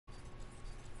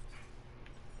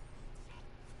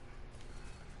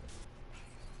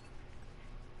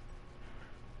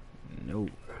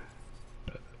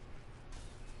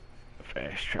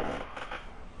Fast travel.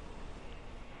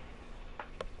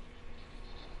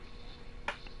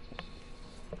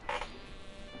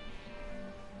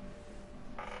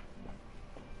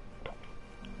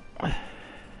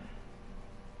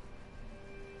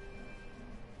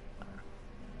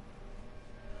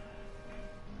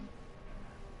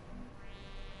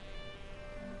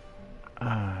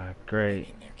 Ah, great.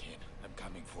 Hang there, kid. I'm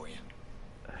coming for you.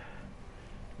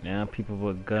 Now people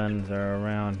with guns are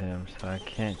around him, so I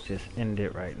can't just end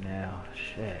it right now.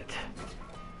 Shit.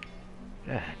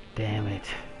 God damn it.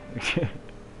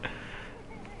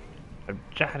 I'm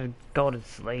trying to go to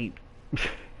sleep.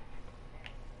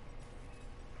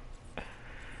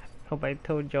 Nobody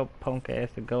told your punk ass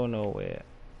to go nowhere.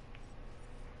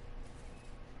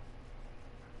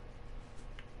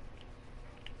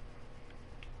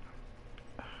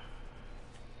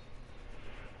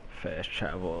 Fast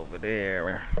travel over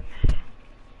there.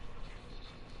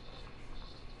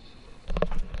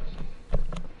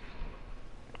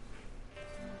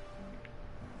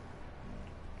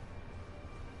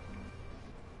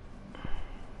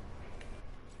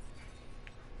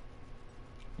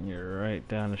 You're right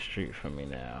down the street from me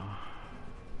now.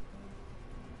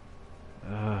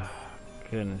 Ugh,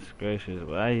 goodness gracious,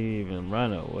 why you even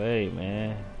run away,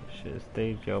 man? You should've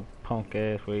stayed your punk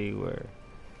ass where you were.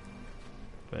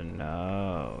 But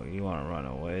no, you wanna run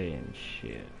away and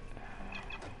shit.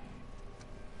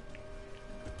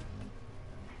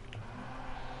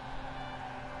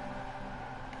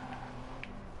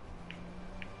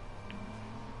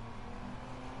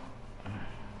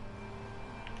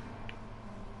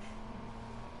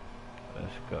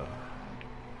 Let's go.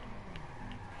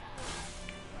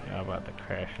 Y'all about to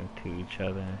crash into each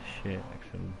other and shit like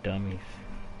some dummies.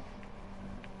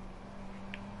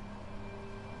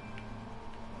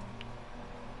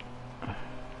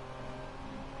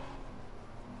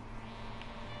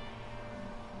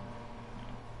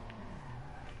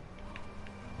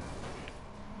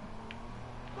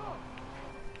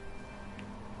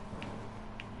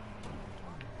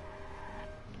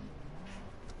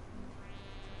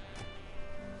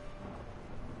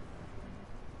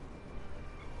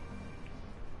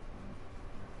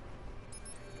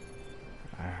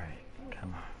 Alright,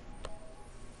 come on.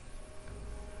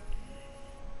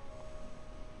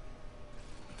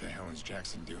 What the hell is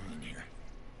Jackson doing in here?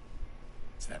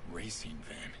 It's that racing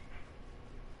van.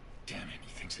 Damn it,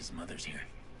 he thinks his mother's here.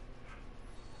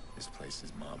 This place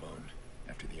is mob-owned.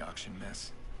 After the auction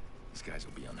mess, these guys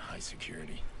will be on high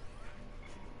security.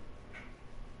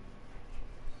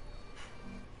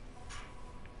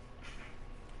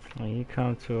 When you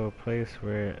come to a place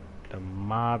where the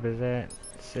mob is at,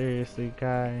 seriously,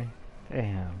 guy?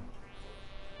 Damn.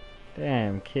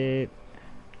 Damn, kid.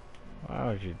 Why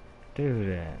would you do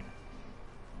that?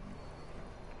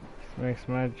 This makes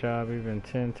my job even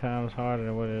 10 times harder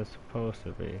than what it's supposed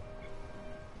to be.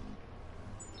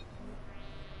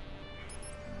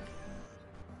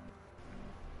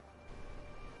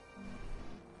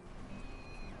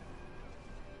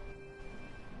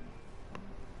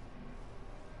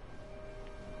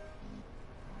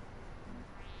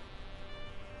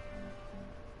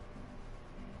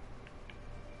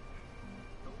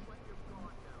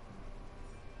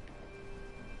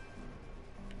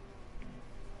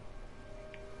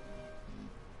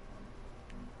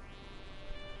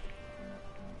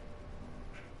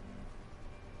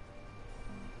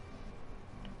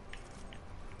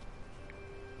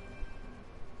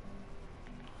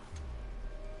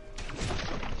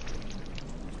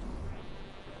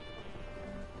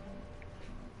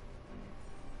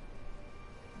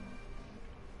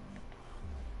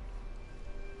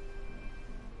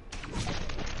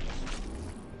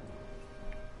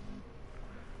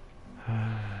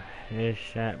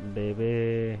 Headshot,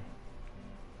 baby.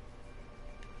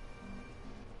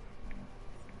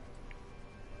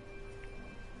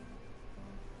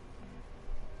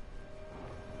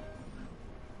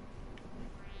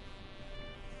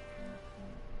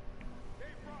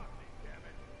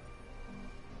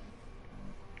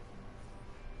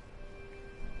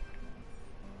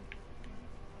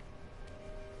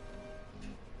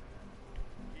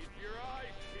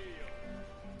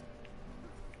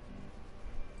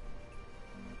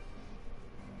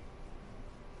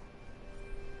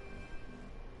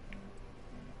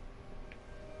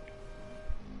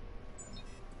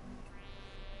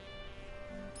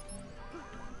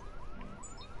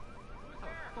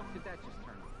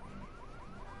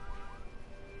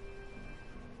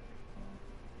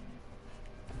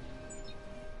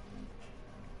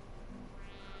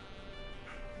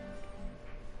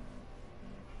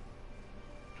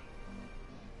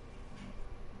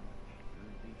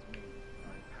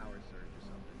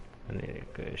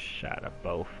 Good shot of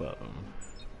both of them.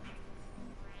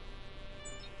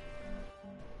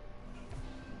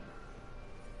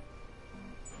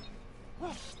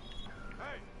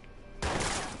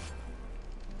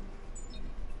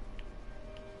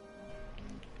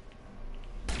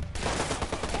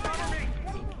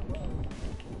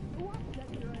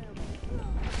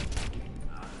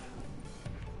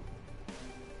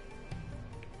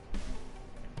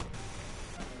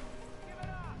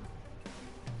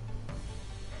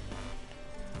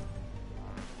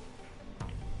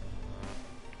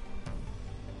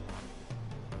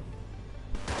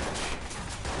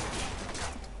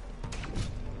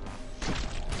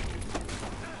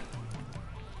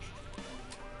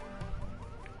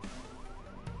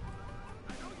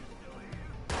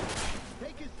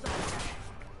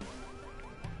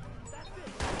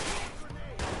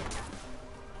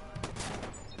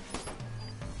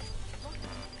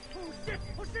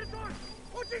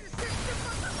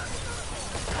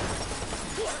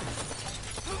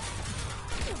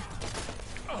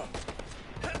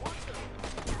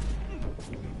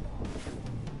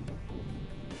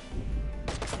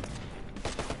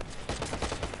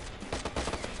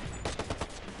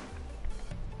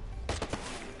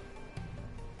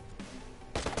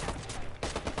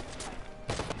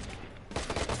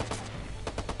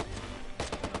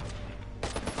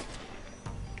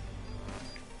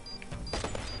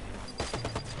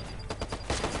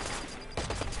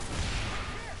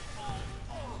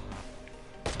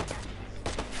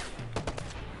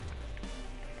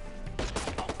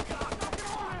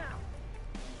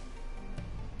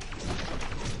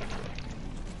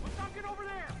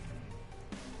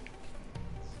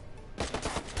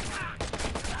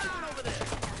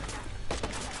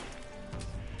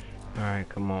 Alright,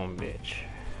 come on, bitch.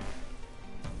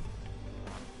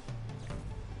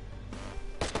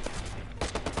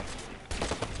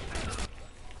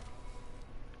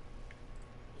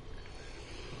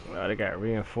 Oh, they got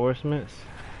reinforcements.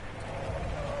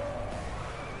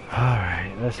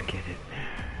 Alright, let's get it.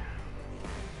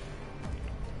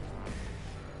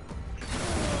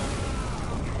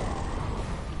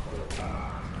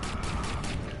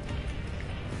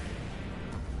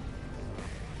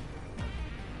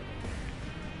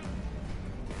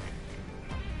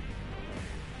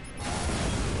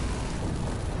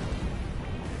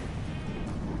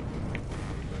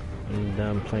 I'm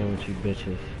done playing with you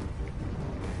bitches.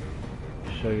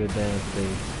 Show your damn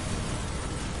face.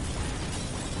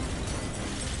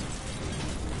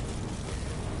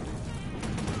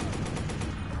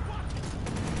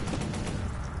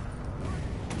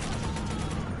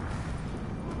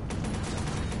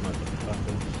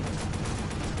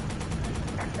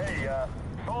 Hey,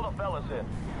 call the fellas in.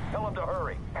 Tell them to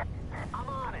hurry. I'm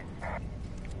on it.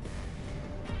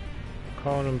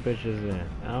 Call them bitches in.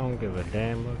 I don't give a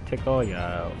damn. I'll take all y'all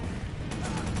out.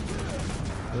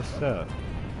 What's up?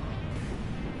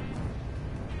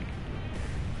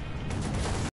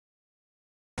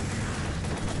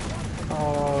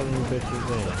 Call all them bitches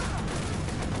in.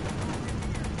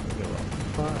 Don't give a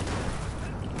fuck.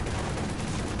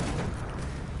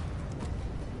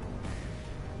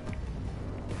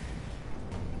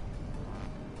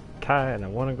 Tired and I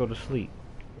want to go to sleep.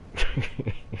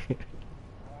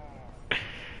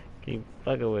 Keep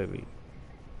fucking with me.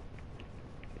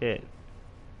 Yeah.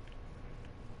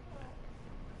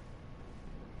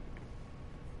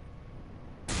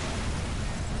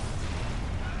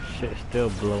 Shit's still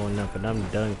blowing up and I'm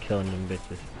done killing them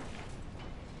bitches.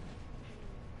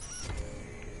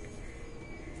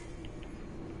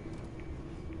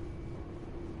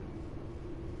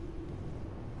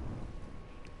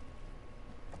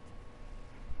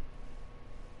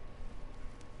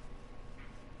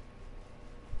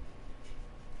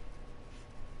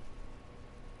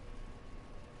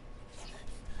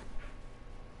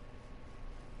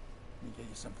 Let me get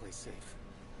you someplace safe.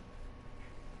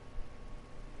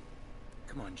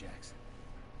 Come on, Jax.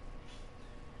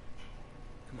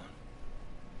 Come on.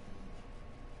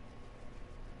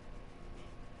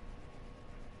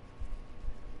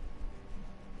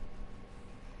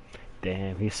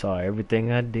 Damn, he saw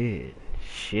everything I did.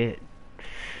 Shit.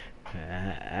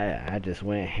 I just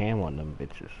went ham on them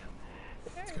bitches.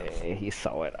 And he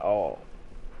saw it all.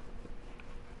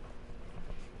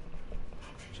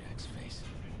 Jack's face.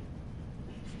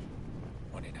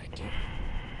 What did I do?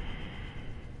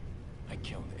 I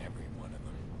killed every one of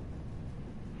them.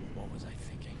 What was I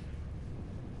thinking?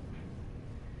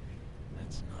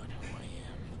 That's not who I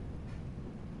am.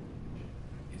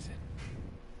 Is it?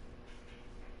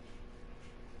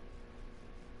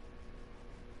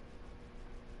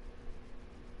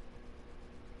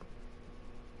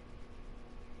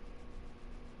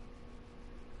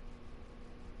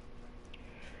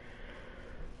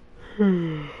 As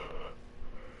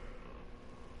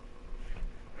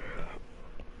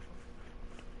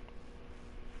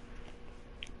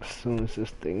soon as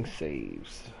this thing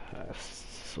saves, I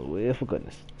swear for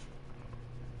goodness.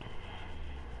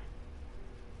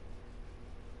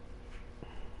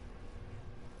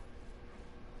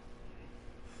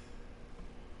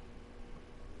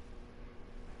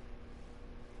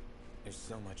 There's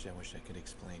so much I wish I could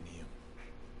explain to you.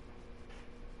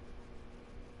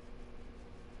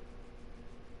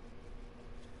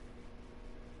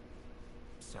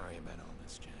 Sorry about all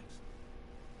this, Jax.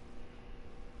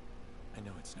 I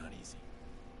know it's not easy.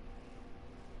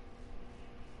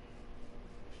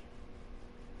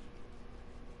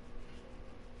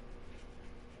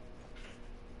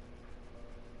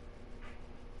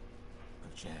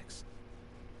 But Jax,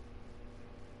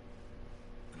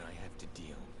 when I have to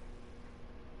deal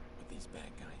with these bad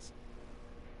guys,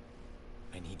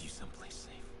 I need you someplace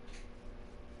safe.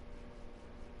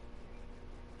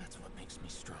 That's what makes me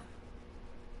strong.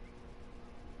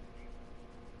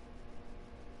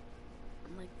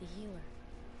 I'm like the healer.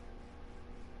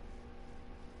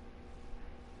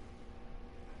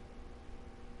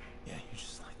 Yeah, you're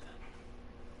just like that.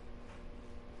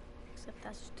 Except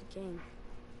that's just a game.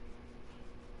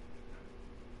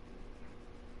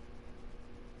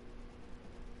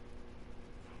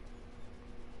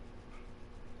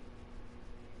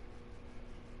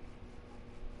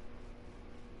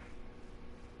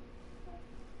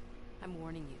 I'm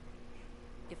warning you.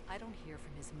 If I don't hear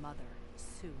from his mother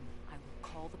soon, I will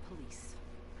call the police.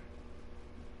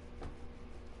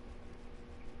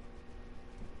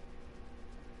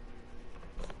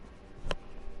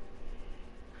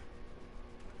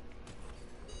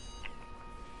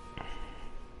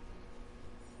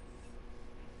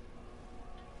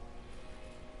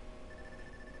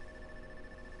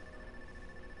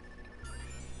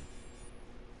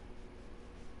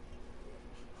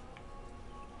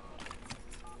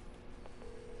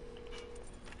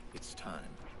 It's time.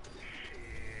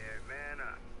 Shit, man.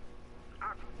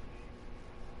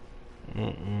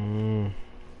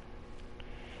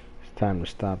 It's time to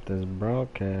stop this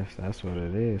broadcast. That's what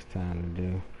it is time to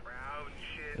do. Proud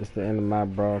shit. It's the end of my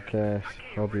broadcast.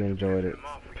 Hope you enjoyed it.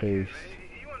 Peace.